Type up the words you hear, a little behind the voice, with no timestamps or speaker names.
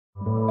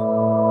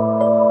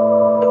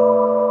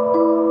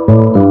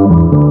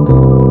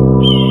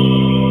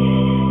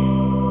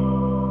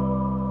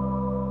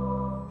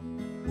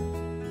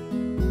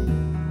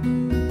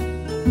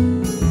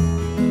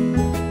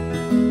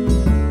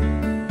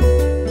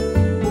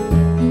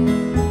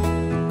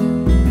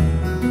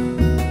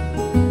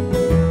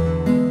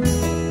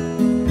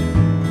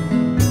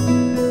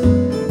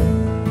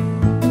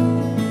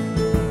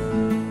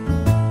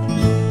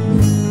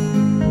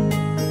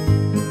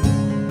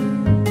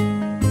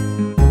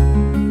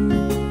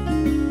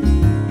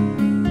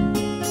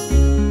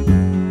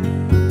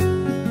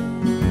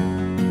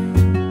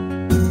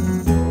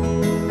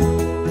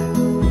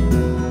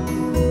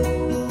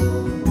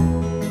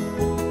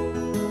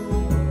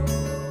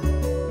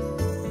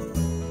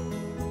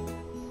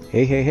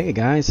Hey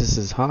guys, this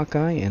is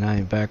Hawkeye and I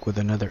am back with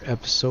another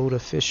episode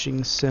of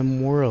Fishing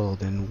Sim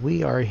World, and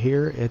we are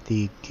here at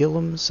the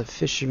Gillam's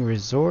Fishing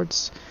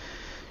Resorts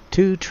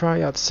to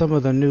try out some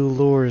of the new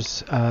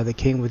lures that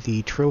came with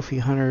the Trophy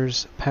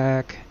Hunters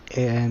pack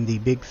and the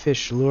Big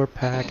Fish Lure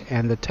pack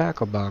and the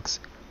Tackle Box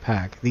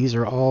pack. These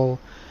are all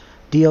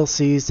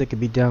DLCs that can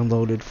be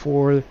downloaded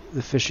for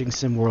the Fishing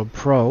Sim World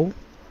Pro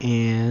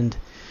and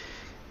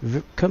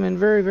come in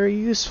very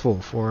useful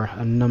for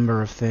a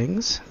number of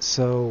things.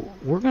 So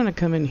we're going to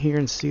come in here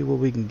and see what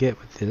we can get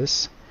with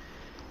this.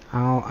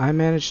 I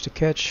managed to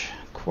catch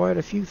quite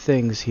a few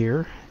things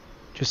here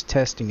just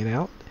testing it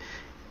out,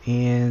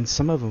 and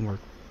some of them were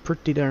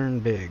pretty darn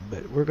big,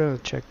 but we're going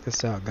to check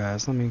this out,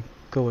 guys. Let me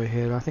go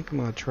ahead. I think I'm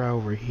going to try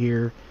over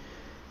here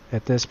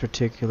at this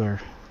particular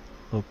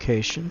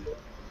location.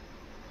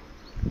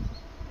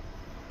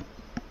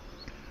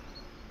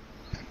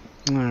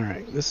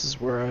 Alright, this is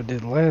where I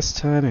did last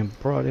time and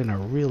brought in a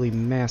really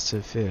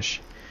massive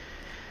fish.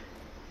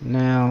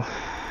 Now,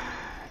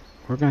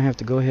 we're going to have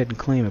to go ahead and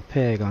claim a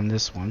peg on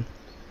this one.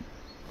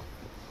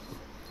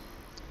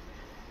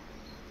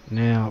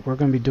 Now, we're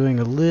going to be doing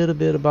a little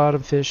bit of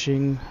bottom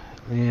fishing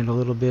and a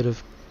little bit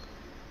of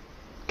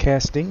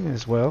casting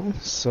as well.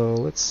 So,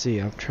 let's see.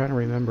 I'm trying to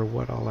remember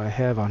what all I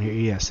have on here.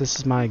 Yes, this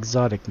is my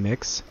exotic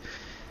mix.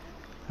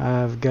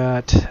 I've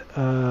got,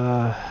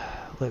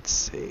 let's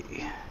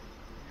see.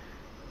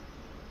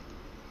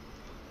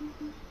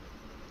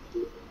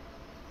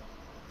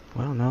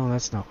 Well, no,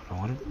 that's not what I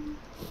wanted.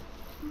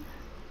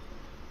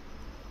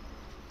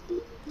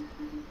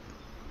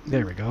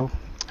 There we go.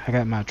 I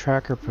got my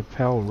tracker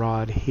propel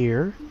rod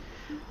here.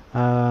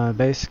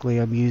 Basically,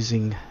 I'm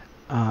using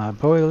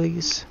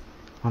boilies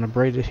on a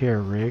braided hair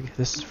rig.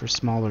 This is for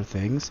smaller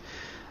things.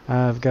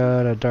 I've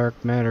got a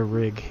dark matter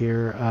rig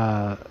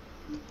here,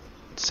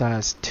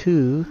 size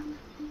 2.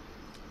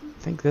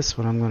 I think this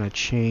one I'm going to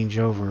change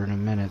over in a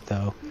minute,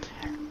 though.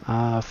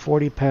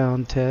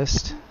 40-pound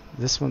test.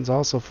 This one's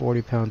also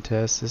 40-pound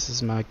test. This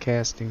is my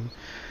casting.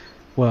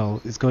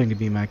 Well, it's going to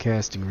be my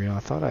casting reel. I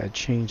thought I had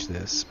changed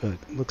this, but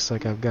looks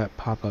like I've got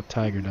pop-up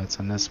tiger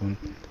nuts on this one.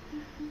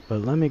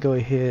 But let me go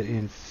ahead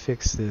and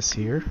fix this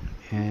here.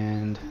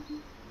 And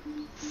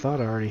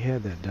thought I already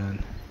had that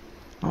done.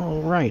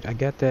 Alright, I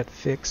got that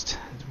fixed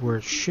where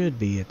it should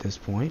be at this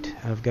point.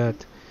 I've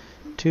got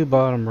 2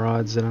 bottom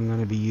rods that I'm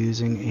going to be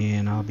using,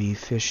 and I'll be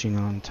fishing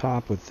on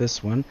top with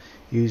this one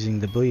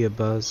using the Booyah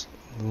Buzz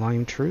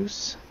Lime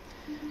Truce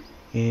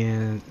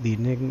and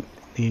the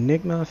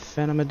Enigma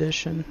Phantom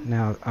Edition.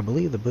 Now, I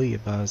believe the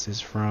Booyah Buzz is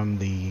from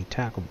the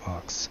Tackle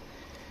Box,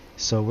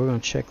 so we're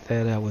going to check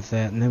that out with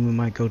that, and then we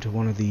might go to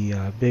one of the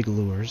big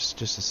lures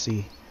just to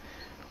see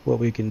what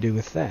we can do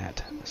with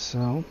that.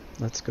 So,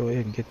 let's go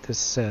ahead and get this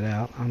set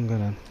out. I'm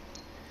going to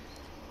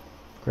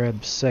grab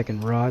the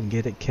second rod and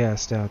get it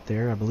cast out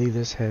there. I believe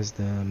this has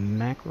the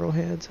mackerel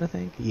heads, I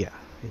think. Yeah,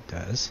 it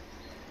does.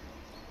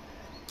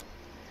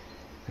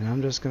 And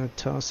I'm just going to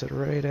toss it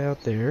right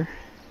out there.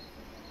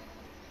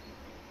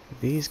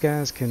 These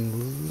guys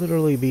can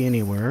literally be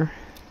anywhere,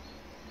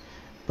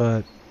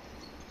 but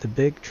the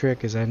big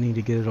trick is I need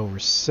to get it over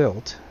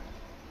silt,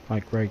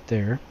 like right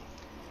there.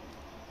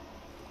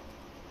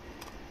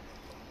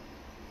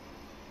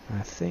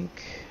 I think,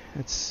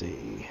 let's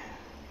see,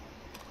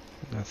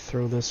 I'm going to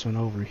throw this one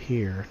over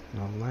here.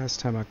 Now, last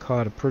time I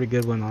caught a pretty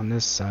good one on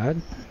this side.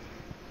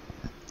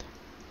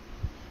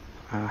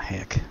 Ah,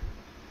 heck.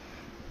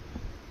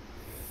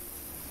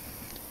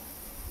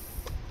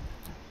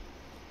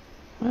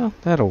 Well,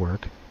 that'll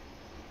work.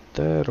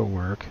 That'll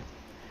work.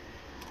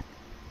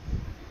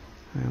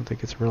 I don't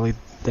think it's really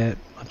that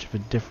much of a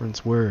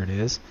difference where it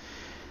is.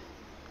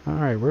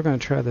 Alright, we're going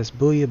to try this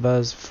Booyah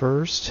Buzz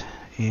first,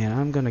 and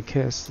I'm going to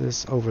cast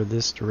this over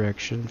this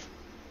direction.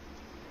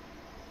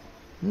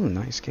 Ooh,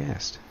 nice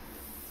cast.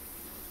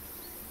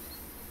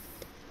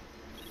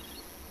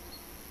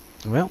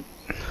 Well,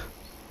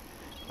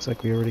 looks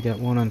like we already got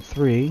one on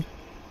 3.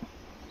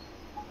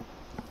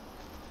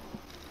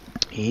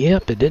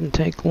 Yep, it didn't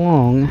take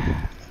long.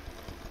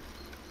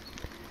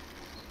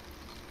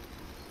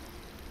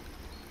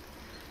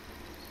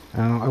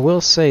 I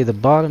will say the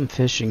bottom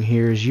fishing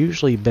here is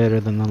usually better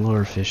than the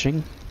lure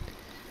fishing.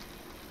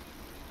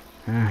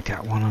 I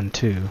got one on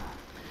 2.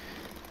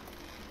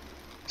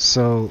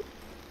 So,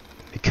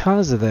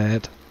 because of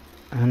that,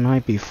 I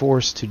might be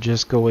forced to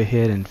just go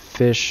ahead and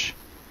fish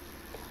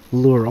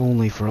lure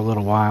only for a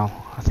little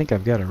while. I think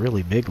I've got a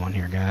really big one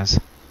here, guys.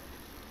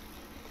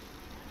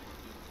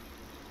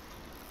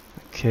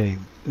 Okay,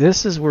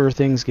 this is where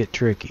things get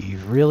tricky.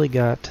 You've really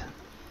got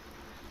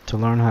to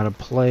learn how to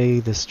play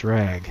this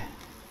drag.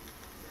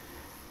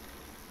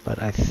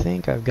 But I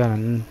think I've got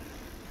an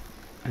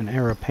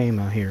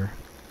Arapaima here.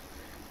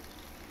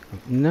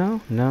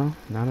 No, not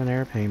an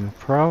Arapaima.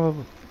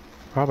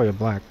 Probably a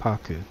black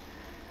Pacu.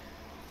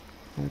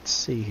 Let's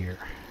see here.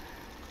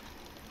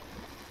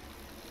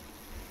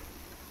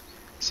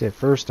 See, at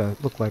first I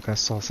looked like I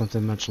saw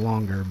something much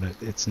longer, but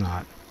it's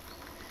not.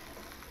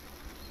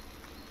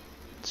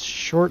 It's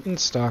short and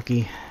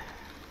stocky.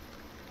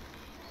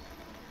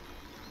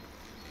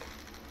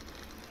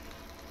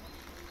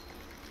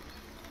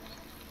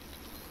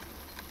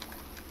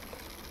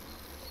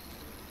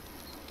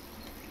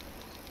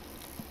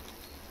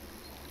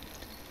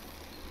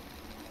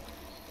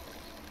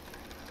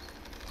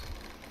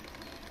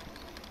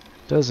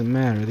 Doesn't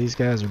matter, these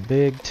guys are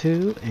big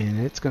too, and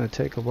it's going to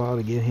take a while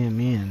to get him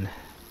in.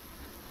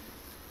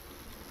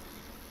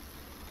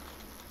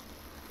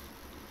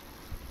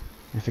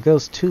 If it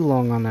goes too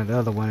long on that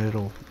other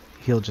one,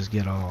 he'll just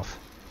get off.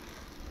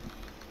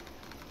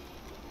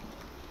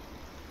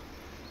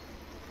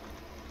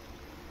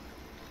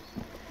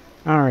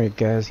 Alright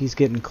guys, he's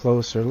getting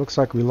closer. Looks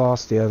like we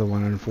lost the other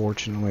one,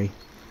 unfortunately.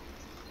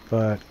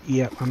 But,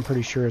 yep, I'm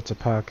pretty sure it's a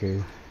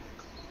Pacu.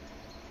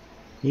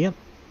 Yep.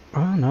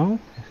 Oh, no.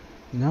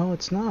 No,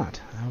 it's not.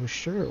 I was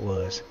sure it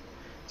was.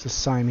 It's a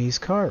Siamese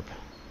carp.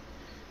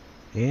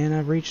 And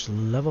I've reached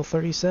level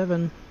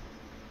 37.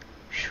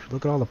 Whew,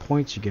 look at all the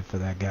points you get for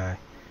that guy.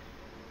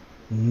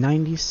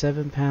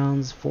 97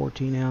 pounds,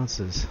 14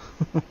 ounces.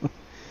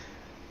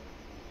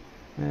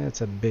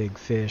 That's a big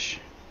fish.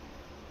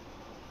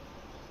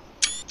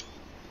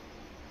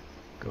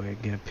 Go ahead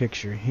and get a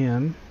picture of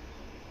him.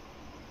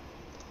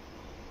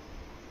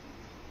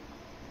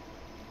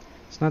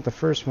 It's not the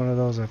first one of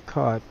those I've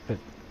caught, but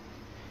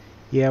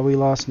yeah, we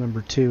lost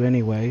number 2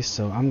 anyway,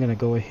 so I'm going to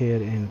go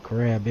ahead and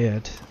grab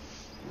it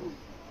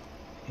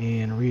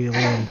and reel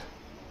in.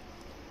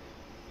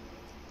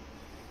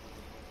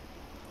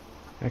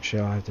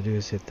 Actually, all I have to do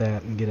is hit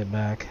that and get it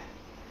back.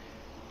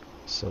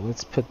 So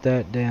let's put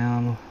that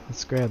down.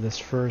 Let's grab this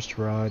first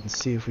rod and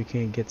see if we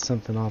can't get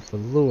something off the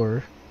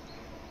lure.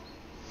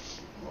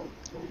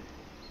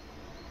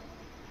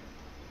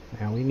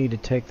 Now we need to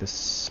take the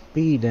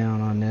speed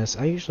down on this.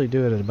 I usually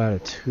do it at about a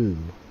 2.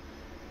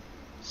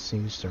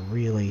 Seems to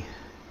really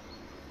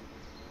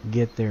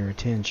get their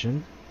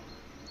attention.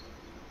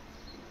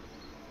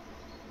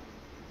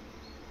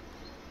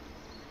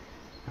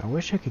 I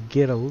wish I could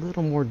get a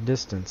little more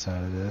distance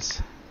out of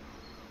this.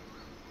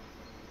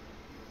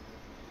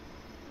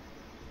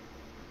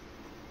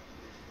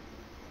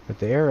 But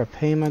the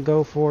Arapema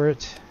go for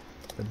it.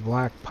 The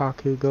black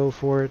Pacu go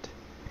for it.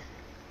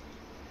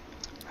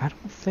 I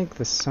don't think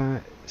the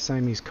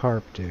Siamese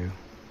carp do.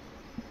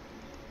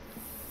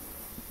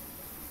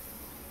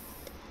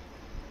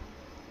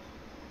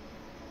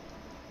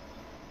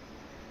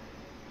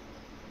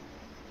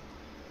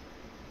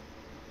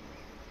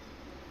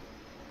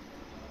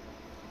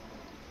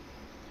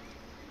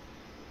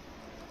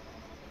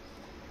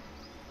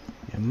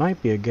 It might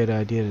be a good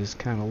idea to just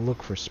kind of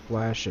look for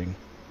splashing.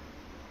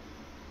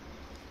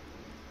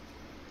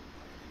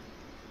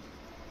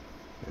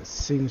 It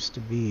seems to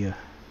be a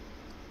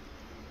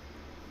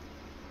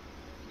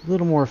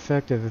little more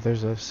effective if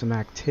there's some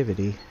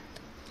activity.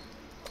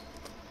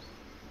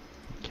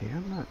 Okay,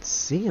 I'm not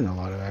seeing a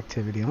lot of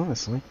activity,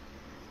 honestly.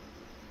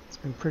 It's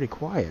been pretty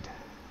quiet.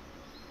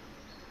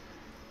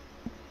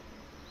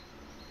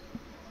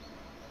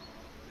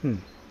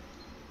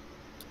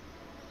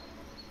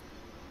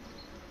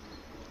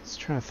 Let's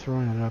try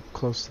throwing it up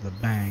close to the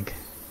bank.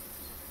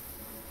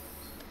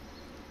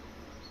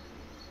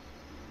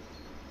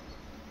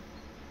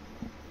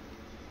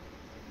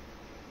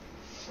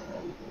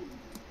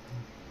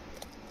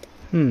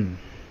 Well,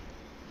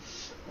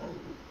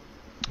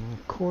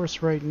 of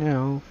course, right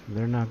now,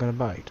 they're not going to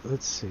bite.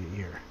 Let's see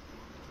here.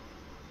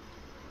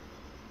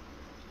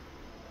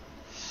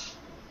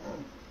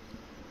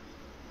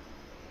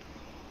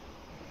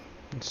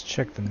 Let's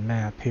check the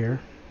map here.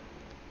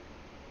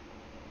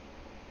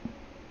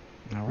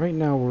 Now, right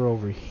now, we're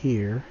over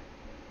here.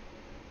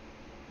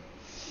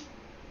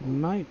 We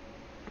might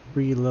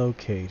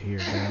relocate here,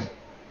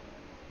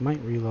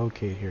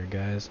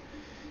 guys.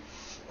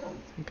 I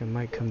think I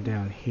might come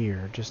down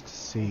here just to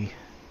see.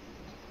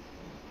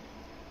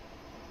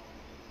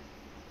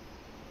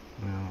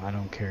 Well, I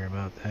don't care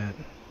about that.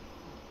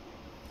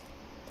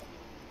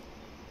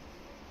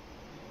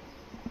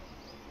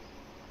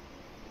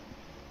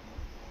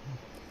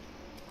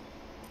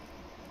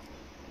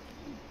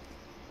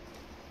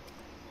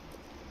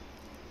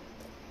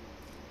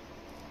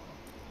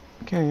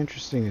 Kind of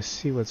interesting to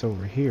see what's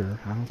over here.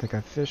 I don't think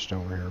I've fished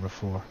over here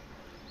before.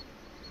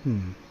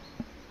 There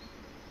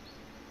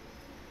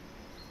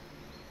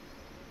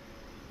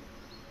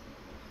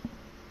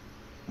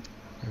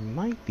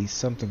might be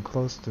something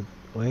close to...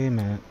 Wait a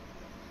minute.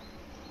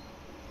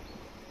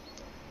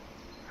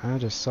 I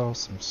just saw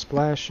some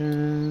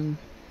splashing.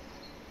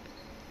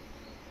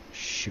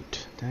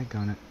 Shoot.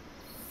 Daggone it.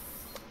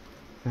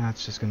 Now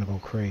it's just gonna go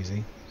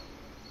crazy.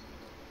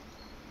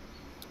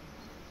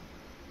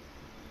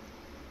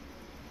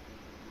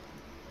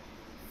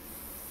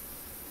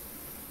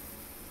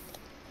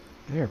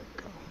 There we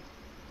go.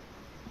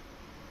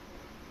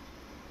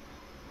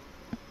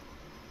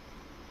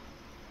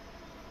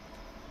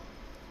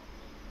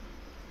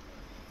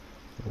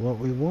 What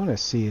we want to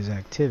see is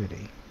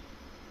activity.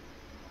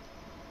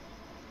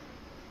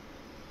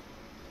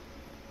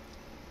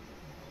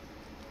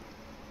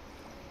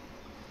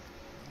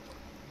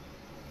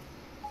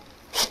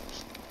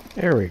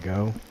 There we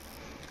go.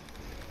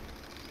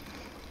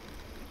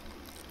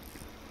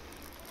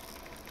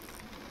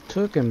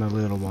 Took him a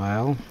little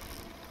while.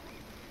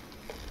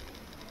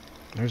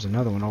 There's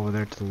another one over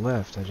there to the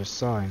left. I just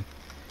saw him.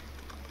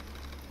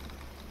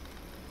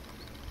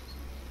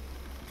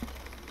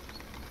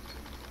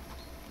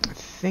 I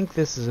think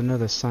this is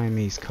another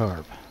Siamese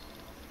carp.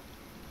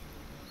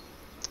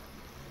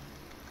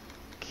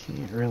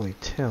 Can't really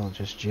tell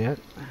just yet.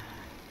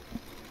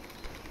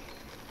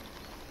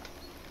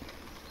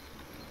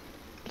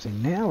 See,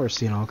 now we're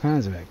seeing all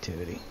kinds of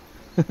activity.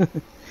 That's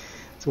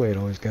the way it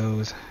always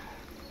goes.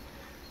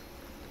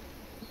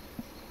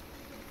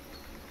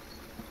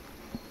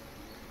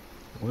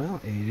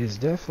 Well, it is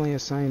definitely a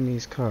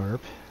Siamese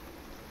carp.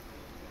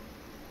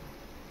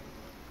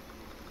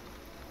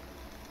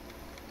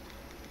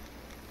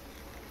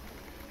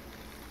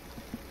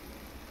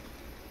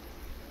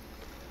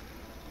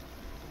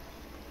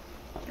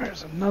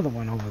 There's another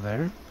one over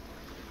there.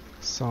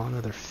 Saw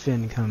another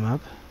fin come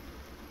up.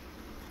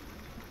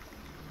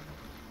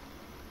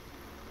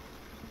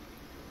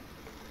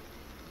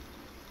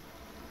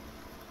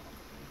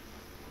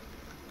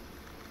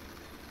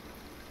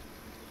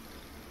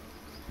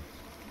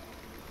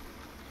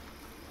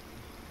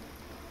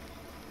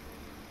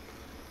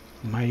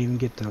 Might even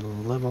get to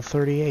level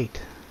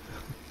 38.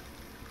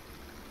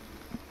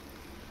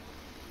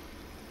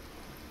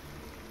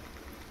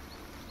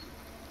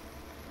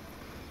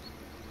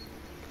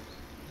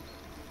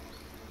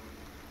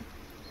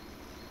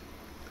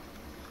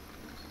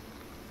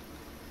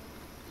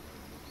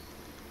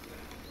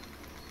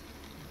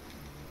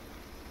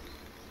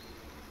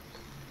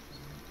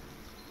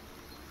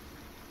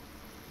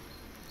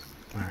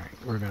 Alright,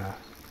 we're gonna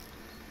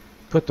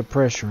put the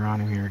pressure on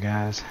him here,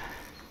 guys.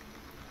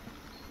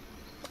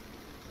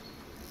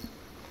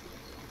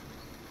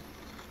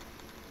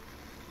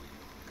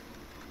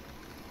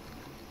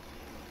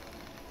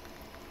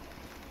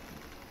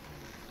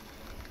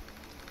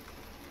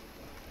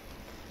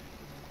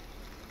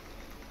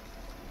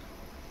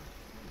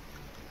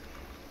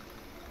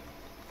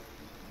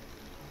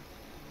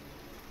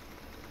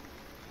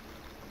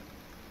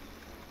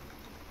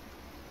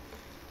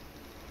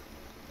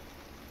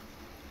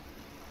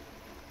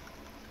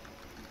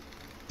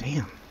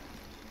 Damn,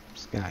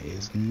 this guy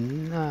is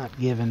not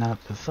giving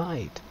up the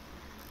fight.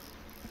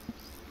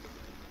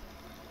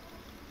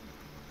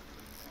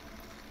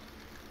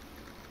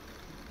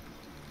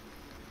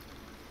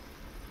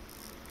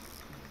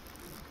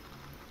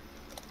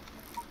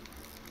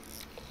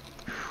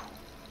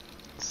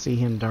 See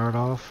him dart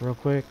off real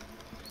quick.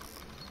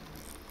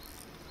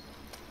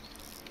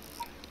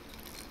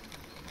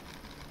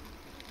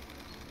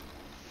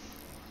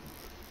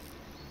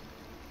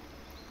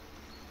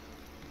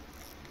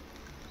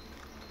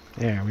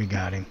 There, we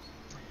got him.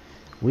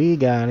 We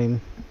got him.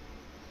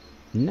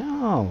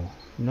 No,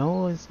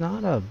 no, it's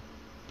not a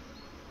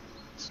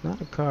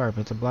carp.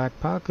 It's a black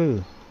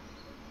pacu.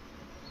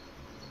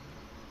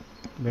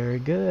 Very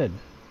good.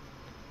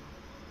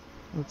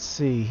 Let's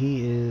see.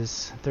 He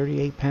is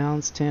 38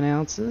 pounds, 10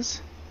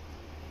 ounces.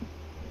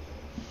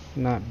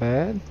 Not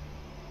bad.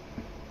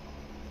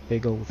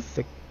 Big old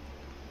thick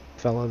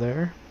fella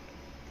there.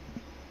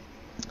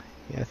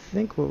 Yeah, I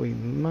think what we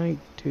might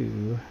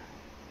do.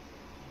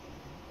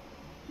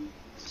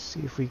 See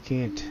if we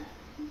can't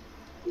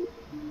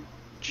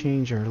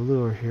change our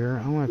lure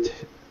here. I want to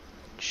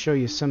show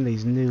you some of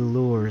these new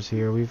lures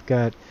here. We've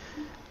got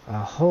a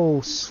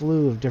whole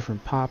slew of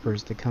different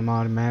poppers that come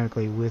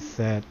automatically with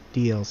that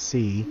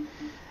DLC.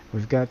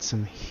 We've got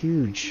some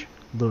huge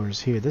lures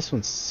here. This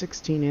one's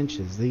 16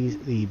 inches.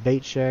 The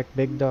Bait Shack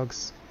Big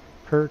Dogs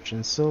Perch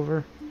and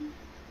Silver.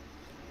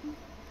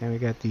 And we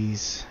got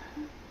these,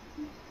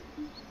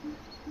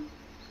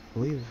 I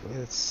believe,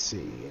 let's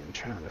see, I'm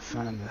trying to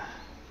find the,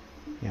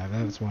 yeah,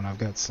 that's one I've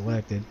got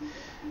selected.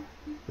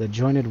 The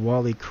Jointed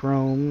Wally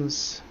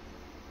Chromes.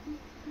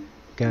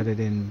 Got it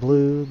in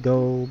blue,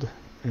 gold,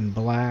 and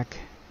black.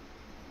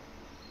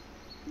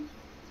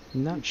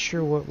 Not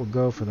sure what will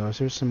go for those.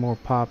 Here's some more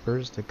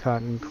poppers. The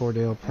Cotton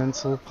Cordell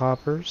Pencil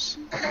poppers.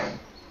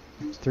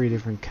 There's 3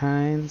 different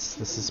kinds.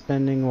 The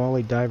Suspending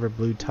Wally Diver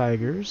Blue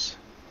Tigers.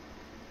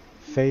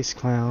 Face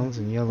Clowns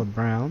and Yellow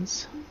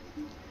Browns.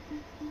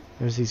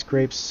 There's these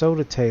Grape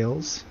Soda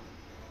Tails.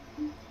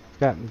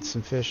 Gotten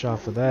some fish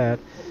off of that.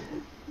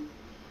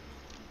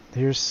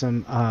 Here's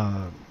some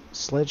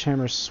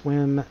Sledgehammer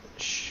Swim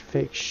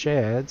fake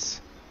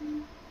shads.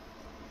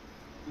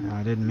 No,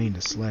 I didn't mean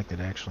to select it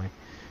actually.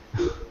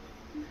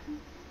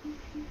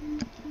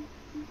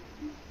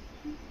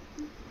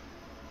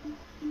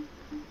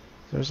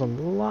 There's a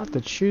lot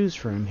to choose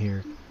from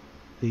here.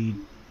 The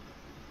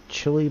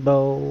Chili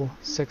Bowl,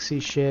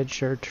 Sexy Shad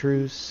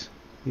Chartreuse.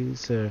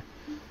 These are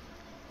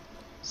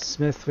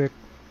Smithwick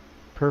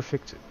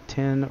Perfect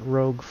 10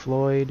 Rogue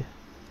Floyd.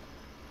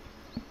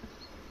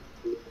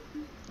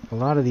 A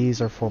lot of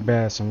these are for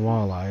bass and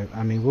walleye.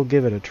 I mean, we'll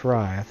give it a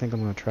try. I think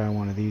I'm going to try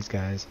one of these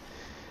guys.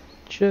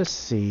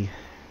 Just see.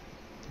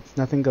 If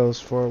nothing goes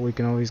for it, we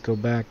can always go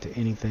back to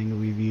anything that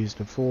we've used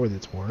before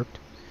that's worked.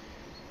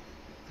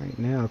 Right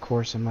now, of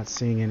course, I'm not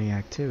seeing any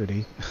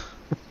activity.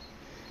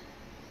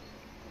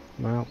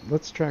 Well,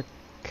 let's try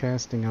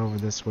casting over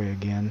this way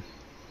again.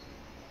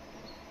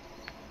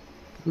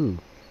 Ooh,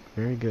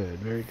 very good,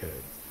 very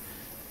good.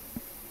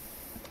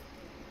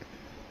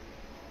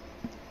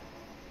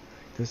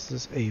 This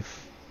is a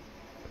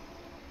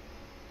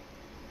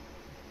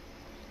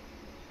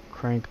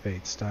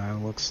crankbait style,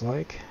 looks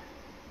like.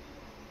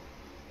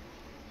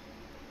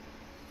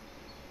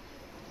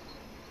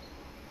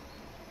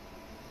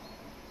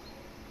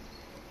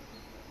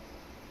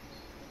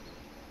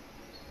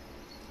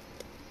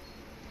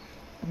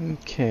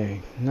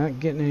 Okay, not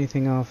getting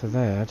anything off of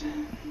that.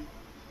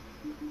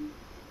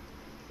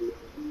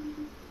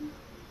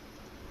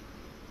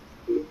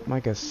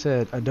 Like I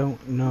said, I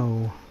don't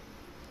know.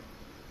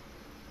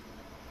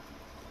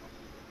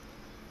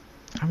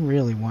 I'm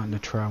really wanting to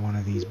try one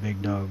of these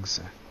big dogs.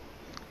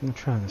 I'm gonna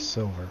try the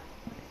silver.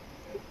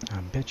 I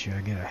bet you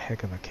I get a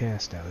heck of a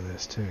cast out of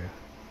this too.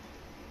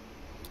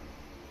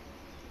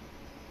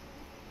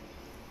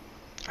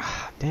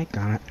 Ah,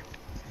 daggone it.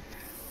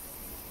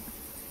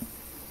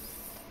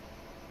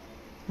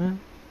 Well,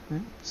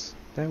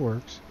 that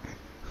works.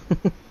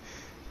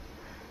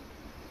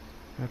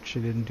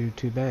 Actually didn't do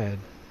too bad.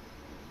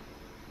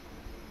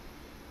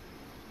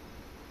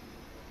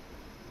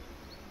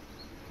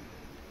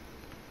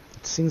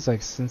 It seems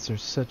like since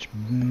there's such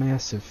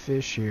massive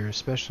fish here,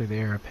 especially the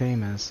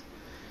arapamas,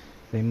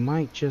 they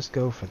might just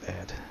go for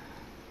that.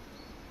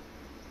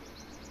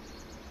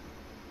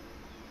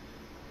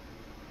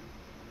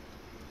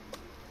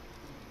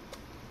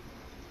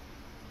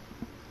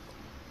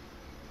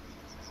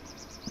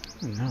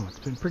 I don't know, it's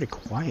been pretty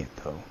quiet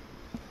though.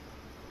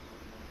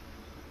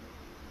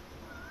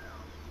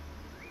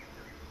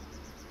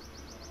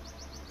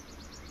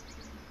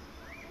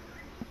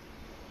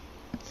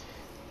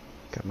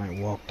 I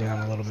might walk down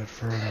a little bit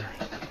further.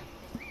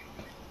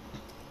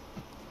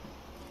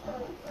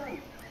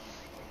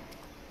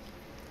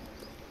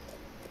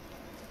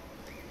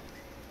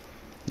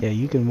 Yeah,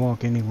 you can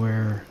walk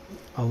anywhere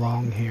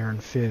along here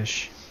and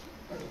fish.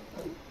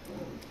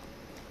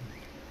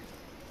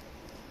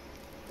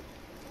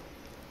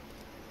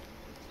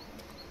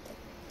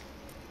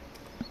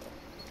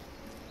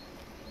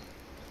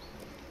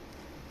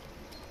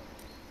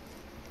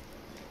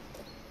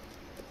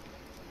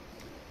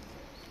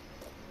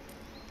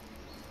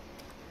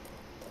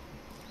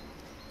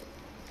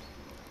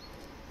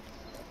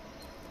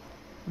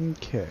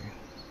 Okay.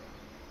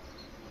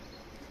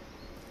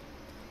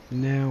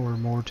 Now we're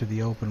more to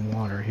the open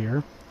water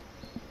here.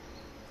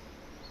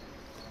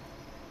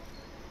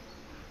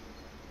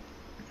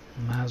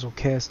 Might as well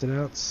cast it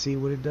out and see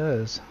what it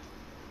does.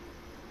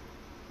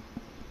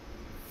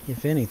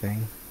 If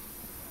anything.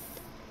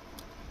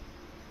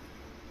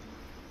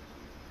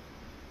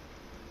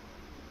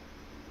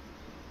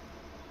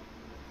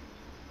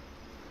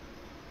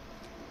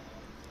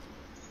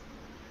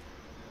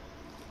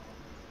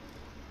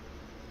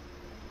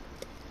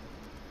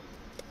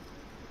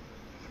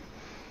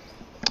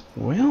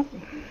 Well,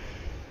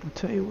 I'll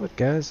tell you what,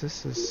 guys,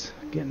 this is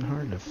getting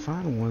hard to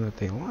find one that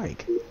they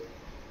like.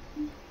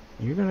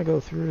 You're gonna go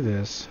through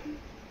this.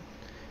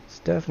 It's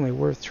definitely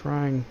worth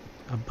trying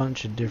a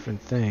bunch of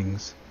different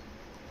things.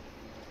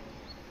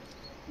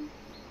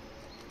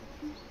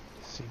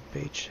 Let's see,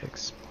 bait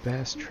checks,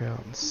 bass,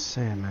 trout, and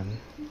salmon.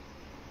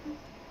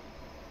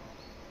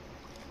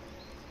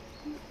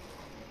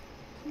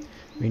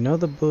 We know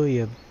the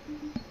booyah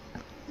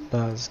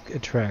buzz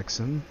attracts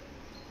them.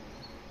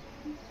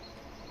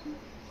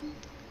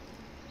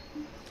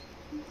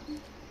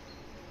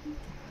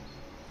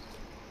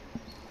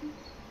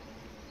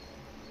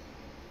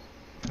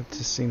 It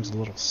just seems a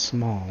little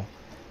small.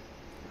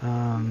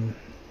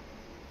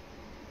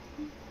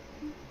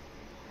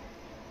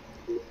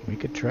 We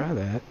could try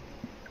that.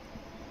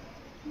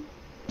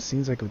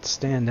 Seems like it would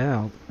stand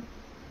out.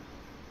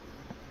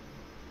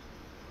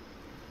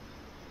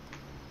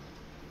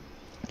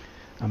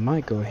 I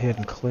might go ahead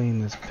and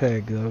claim this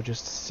peg though,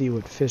 just to see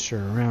what fish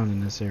are around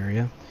in this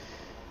area.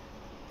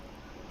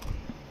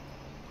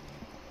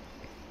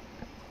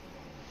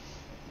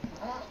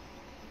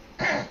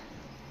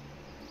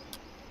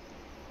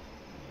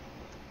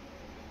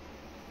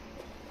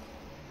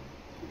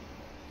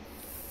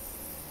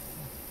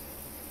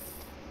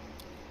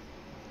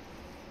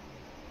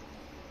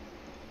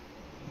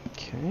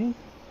 Okay.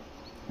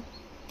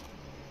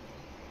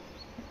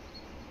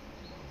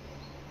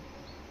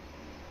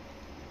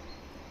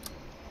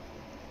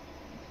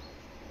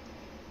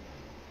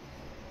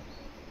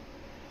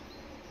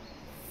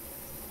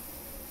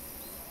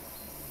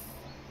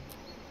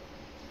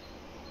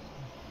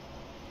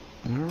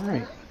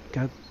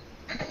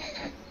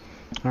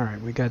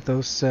 Alright, we got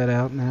those set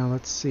out now.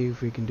 Let's see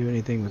if we can do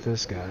anything with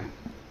this guy.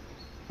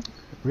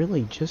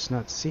 Really just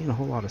not seeing a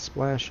whole lot of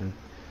splashing.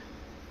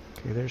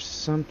 Okay, there's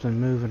something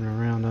moving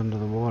around under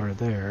the water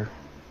there.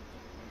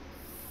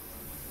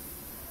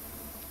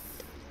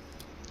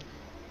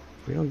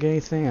 If we don't get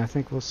anything, I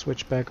think we'll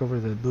switch back over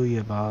to the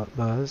booyah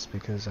buzz,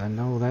 because I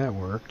know that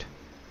worked.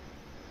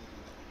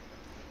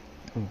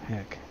 Oh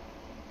heck.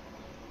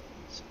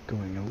 It's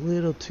going a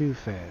little too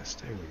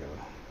fast. There we go.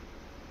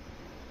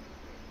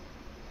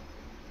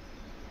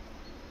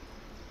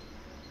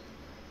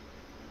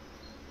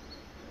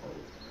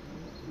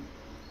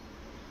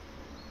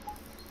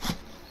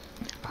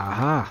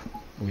 Aha!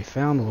 We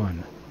found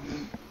one.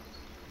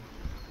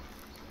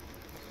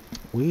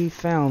 We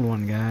found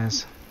one,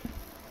 guys.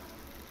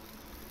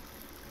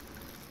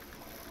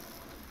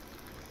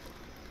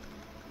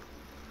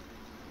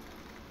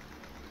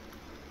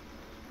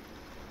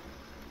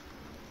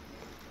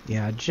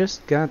 Yeah, I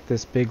just got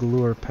this big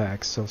lure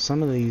pack, so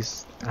some of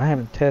these, I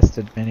haven't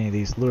tested many of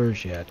these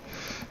lures yet.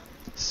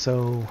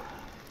 So,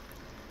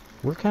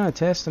 we're kind of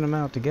testing them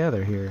out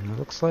together here, and it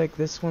looks like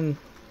this one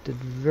did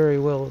very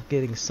well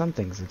getting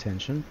something's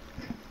attention.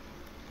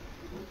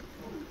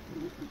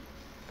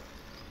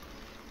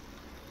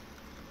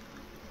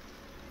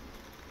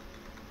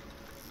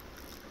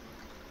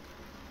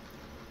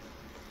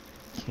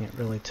 Can't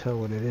really tell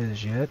what it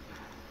is yet.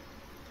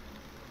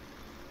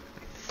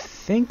 I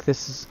think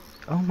this is...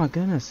 Oh my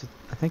goodness,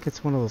 I think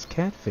it's one of those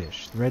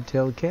catfish,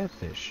 red-tailed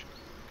catfish.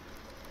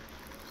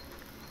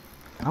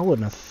 I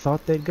wouldn't have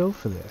thought they'd go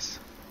for this.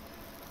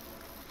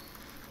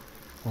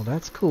 Well,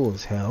 that's cool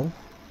as hell.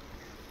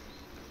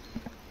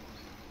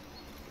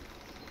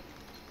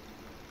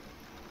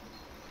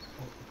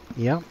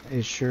 Yep,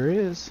 it sure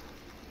is.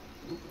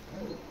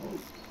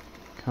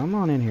 Come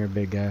on in here,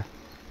 big guy.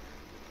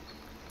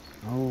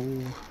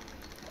 Oh.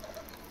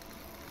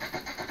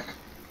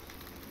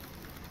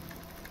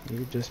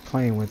 You're just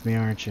playing with me,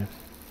 aren't you?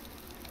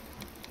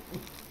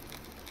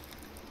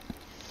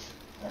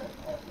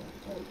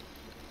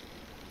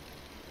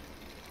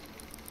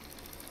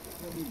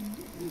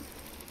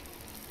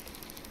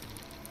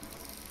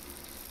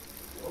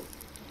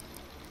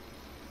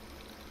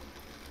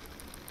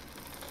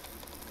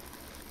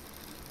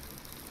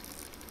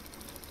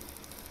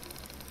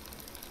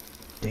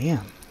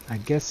 Damn, I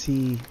guess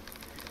he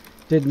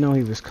didn't know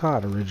he was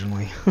caught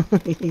originally.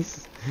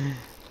 He's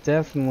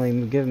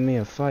definitely giving me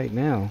a fight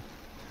now.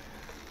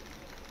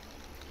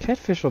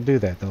 Catfish will do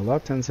that though. A lot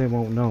of times they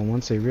won't know.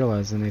 Once they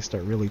realize, then they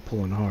start really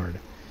pulling hard.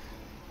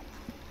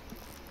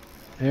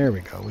 There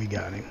we go, we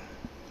got him.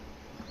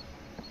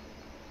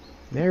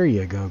 There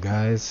you go,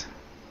 guys.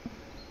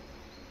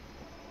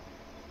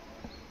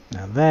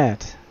 Now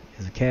that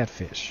is a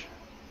catfish.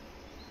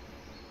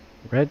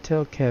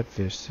 Red-tailed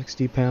catfish,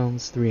 60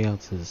 pounds, 3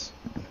 ounces.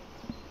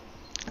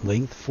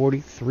 Length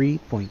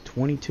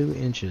 43.22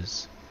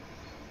 inches.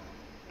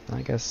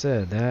 Like I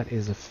said, that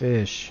is a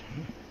fish.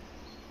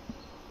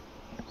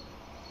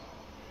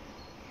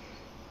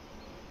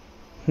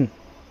 Get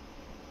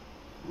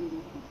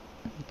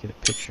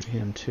a picture of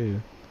him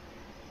too.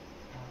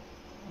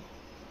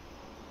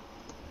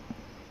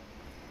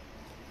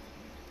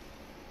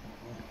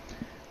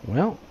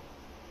 Well,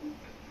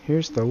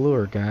 here's the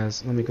lure,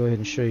 guys. Let me go ahead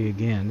and show you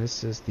again.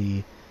 This is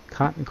the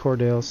Cotton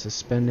Cordell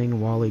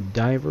Suspending Wally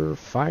Diver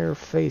Fire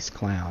Face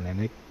Clown,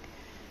 and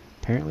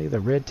apparently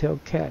the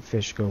red-tailed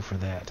catfish go for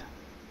that.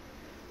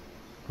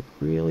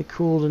 Really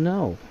cool to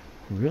know.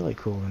 Really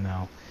cool to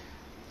know.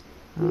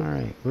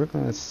 Alright, we're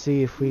going to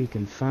see if we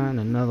can find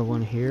another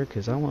one here,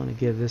 because I want to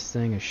give this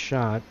thing a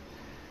shot,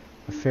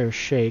 a fair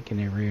shake in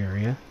every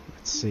area.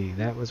 Let's see,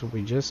 that was what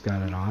we just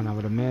got it on. I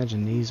would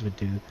imagine these would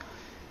do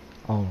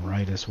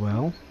alright as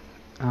well.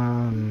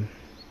 I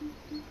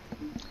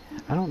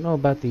don't know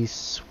about these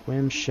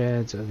swim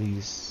shads or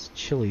these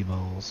chili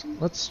bowls.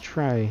 Let's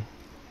try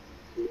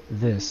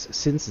this.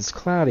 Since it's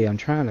cloudy, I'm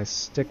trying to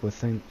stick with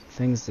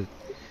things that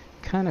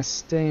kind of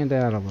stand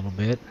out a little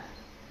bit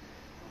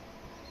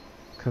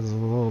because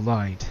of the low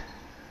light.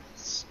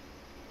 It's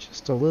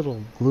just a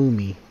little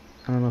gloomy.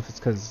 I don't know if it's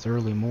because it's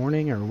early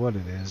morning or what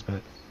it is,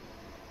 but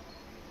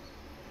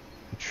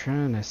I'm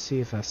trying to see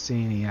if I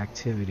see any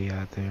activity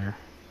out there.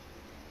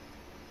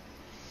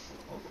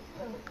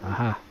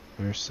 Aha,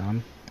 there's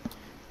some.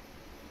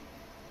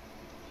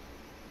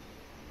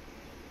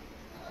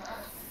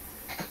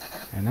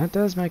 And that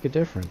does make a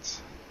difference.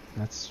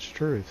 That's the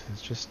truth.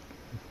 It's just...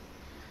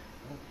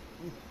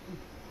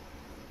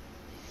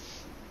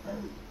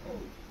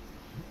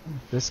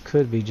 This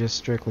could be just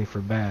strictly for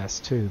bass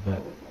too,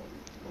 but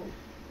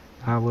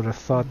I would have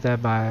thought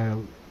that by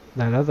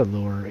that other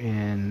lure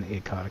and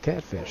it caught a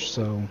catfish,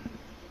 so...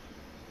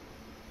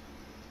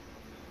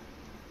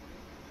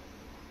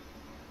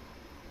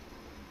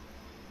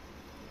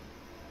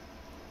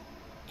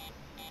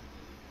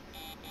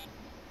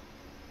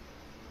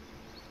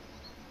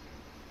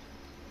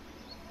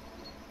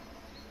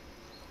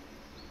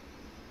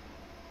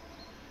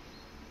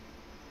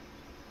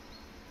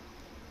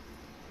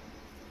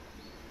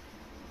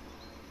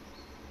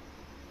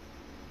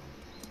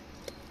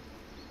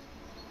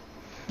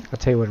 I'll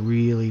tell you what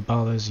really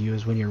bothers you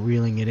is when you're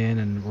reeling it in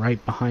and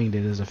right behind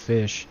it is a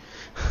fish.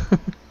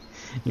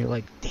 You're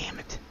like, damn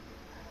it.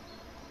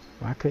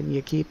 Why couldn't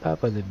you keep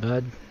up with it,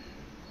 bud?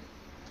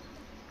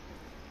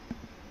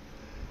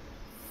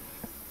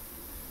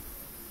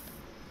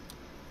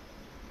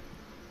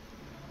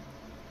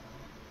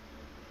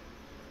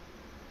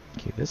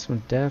 Okay, this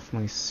one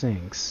definitely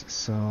sinks,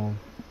 so...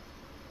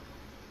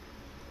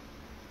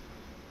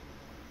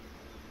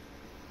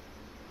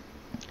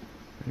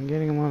 I'm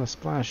getting a lot of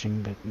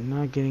splashing, but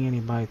not getting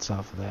any bites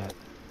off of that.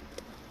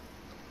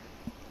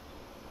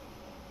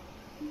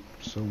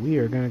 So we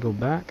are going to go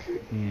back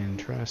and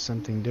try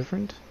something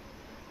different.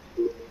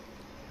 I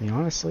mean,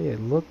 honestly, it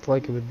looked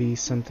like it would be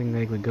something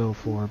they would go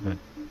for, but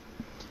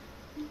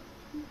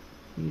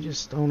you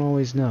just don't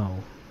always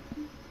know.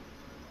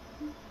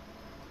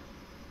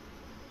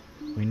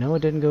 We know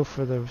it didn't go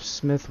for the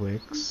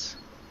Smithwicks.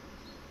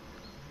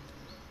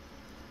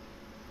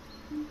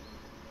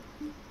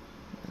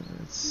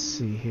 Let's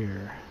see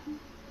here.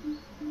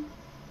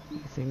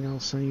 Anything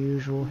else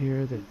unusual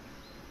here that...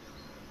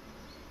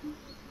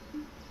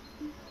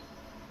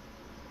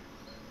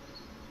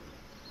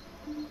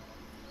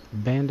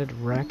 Banded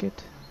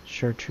racket,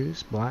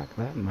 chartreuse, black,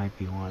 that might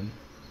be one.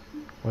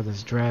 Or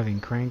this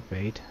driving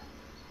crankbait.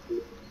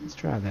 Let's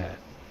try that.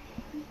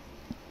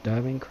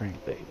 Diving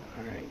crankbait,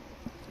 alright.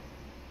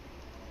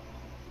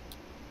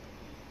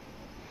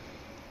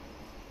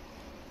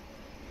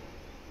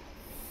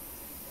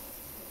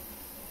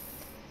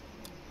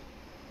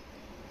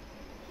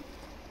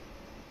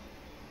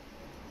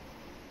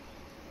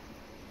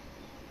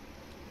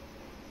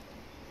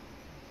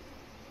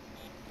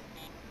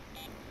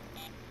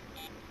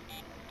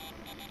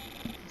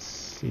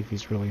 See if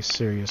he's really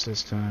serious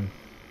this time.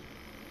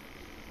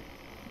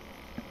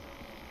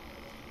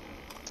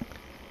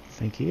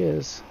 I think he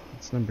is.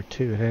 It's number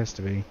 2, it has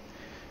to be.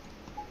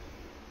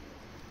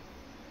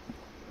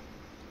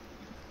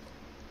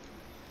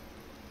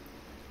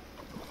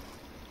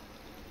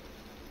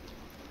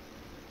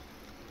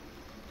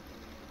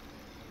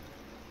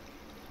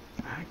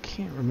 I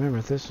can't remember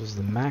if this was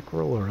the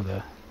mackerel or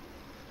the...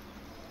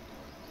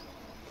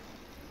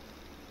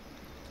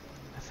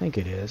 I think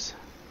it is.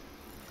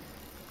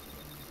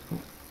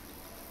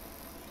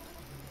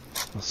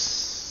 Oh,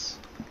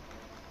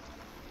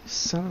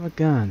 son of a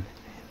gun.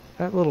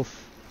 That little...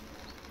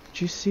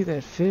 Did you see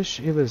that fish?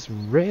 It was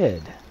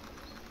red.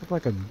 Looked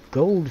like a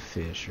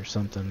goldfish or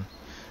something.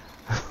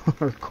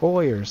 Or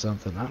koi or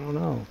something. I don't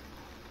know.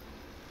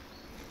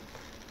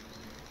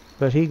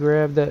 But he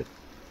grabbed that...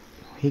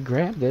 He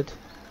grabbed it.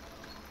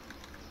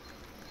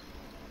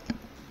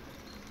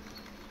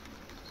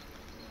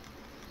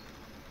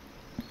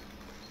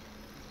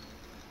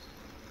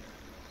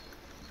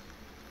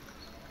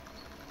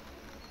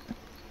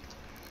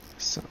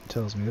 Something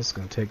tells me this is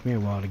going to take me a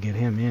while to get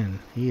him in.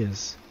 He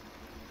is...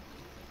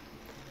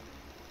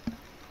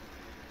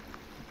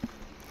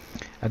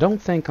 I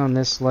don't think on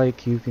this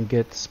lake you can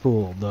get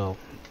spooled, though.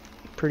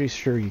 I'm pretty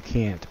sure you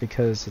can't,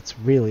 because it's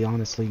really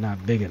honestly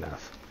not big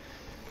enough.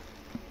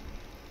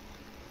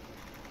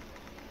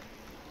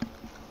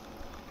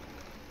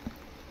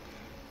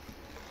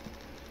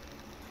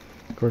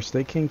 Of course,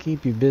 they can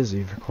keep you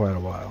busy for quite a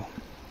while.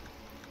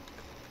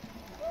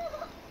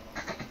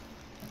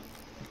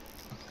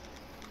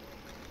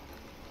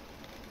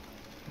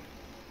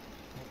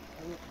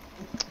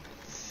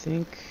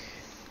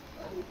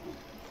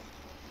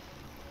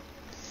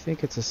 I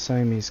think it's a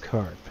Siamese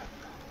carp.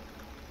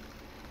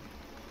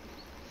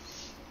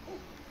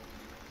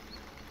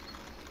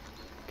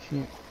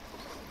 Can't.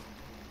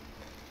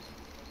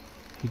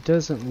 He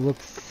doesn't look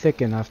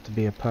thick enough to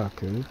be a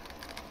pacu.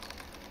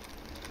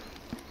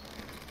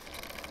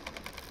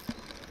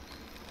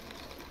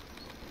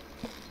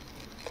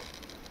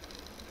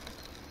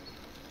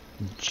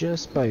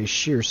 Just by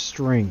sheer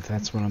strength,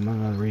 that's what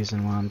another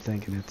reason why I'm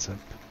thinking it's a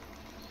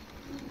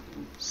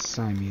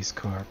Siamese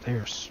carp. They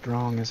are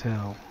strong as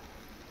hell.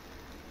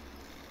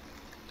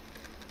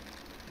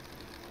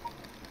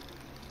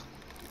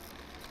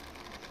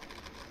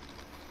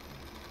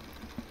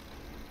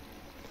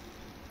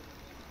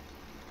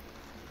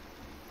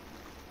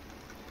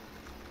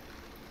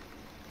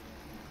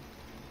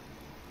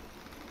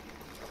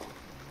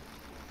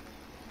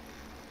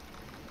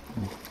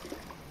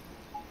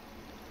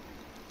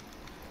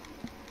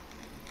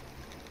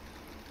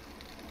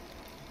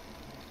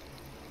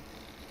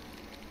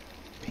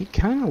 He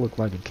kind of looked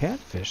like a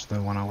catfish,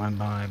 though, when I went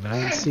by, but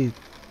I didn't see...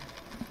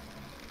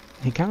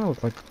 He kind of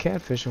looked like a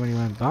catfish when he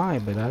went by,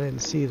 but I didn't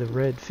see the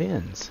red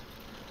fins.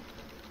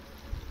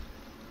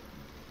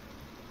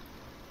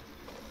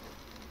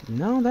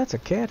 No, that's a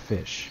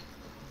catfish.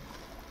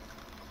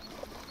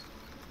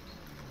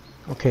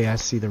 Okay, I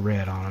see the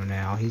red on him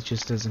now. He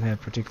just doesn't have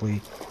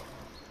particularly...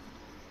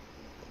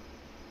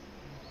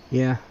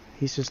 Yeah,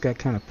 he's just got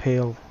kind of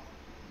pale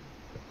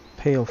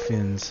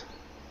fins.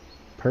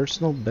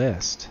 Personal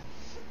best.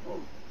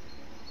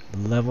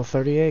 Level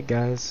 38,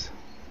 guys.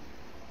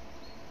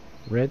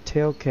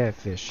 Red-tailed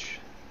catfish.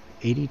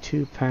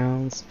 82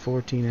 pounds,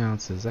 14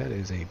 ounces. That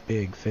is a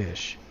big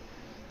fish.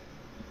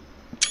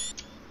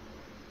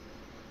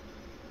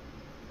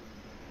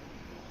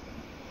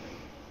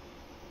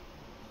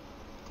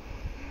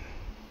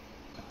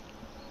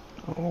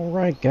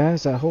 Alright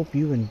guys, I hope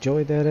you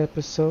enjoyed that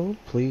episode.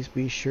 Please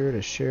be sure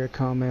to share,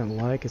 comment,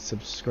 like, and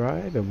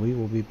subscribe, and we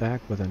will be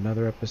back with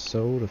another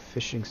episode of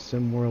Fishing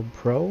Sim World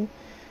Pro.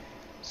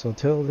 So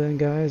until then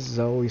guys, as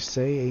I always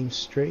say, aim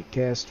straight,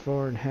 cast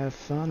far, and have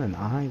fun, and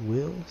I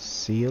will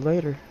see you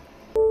later.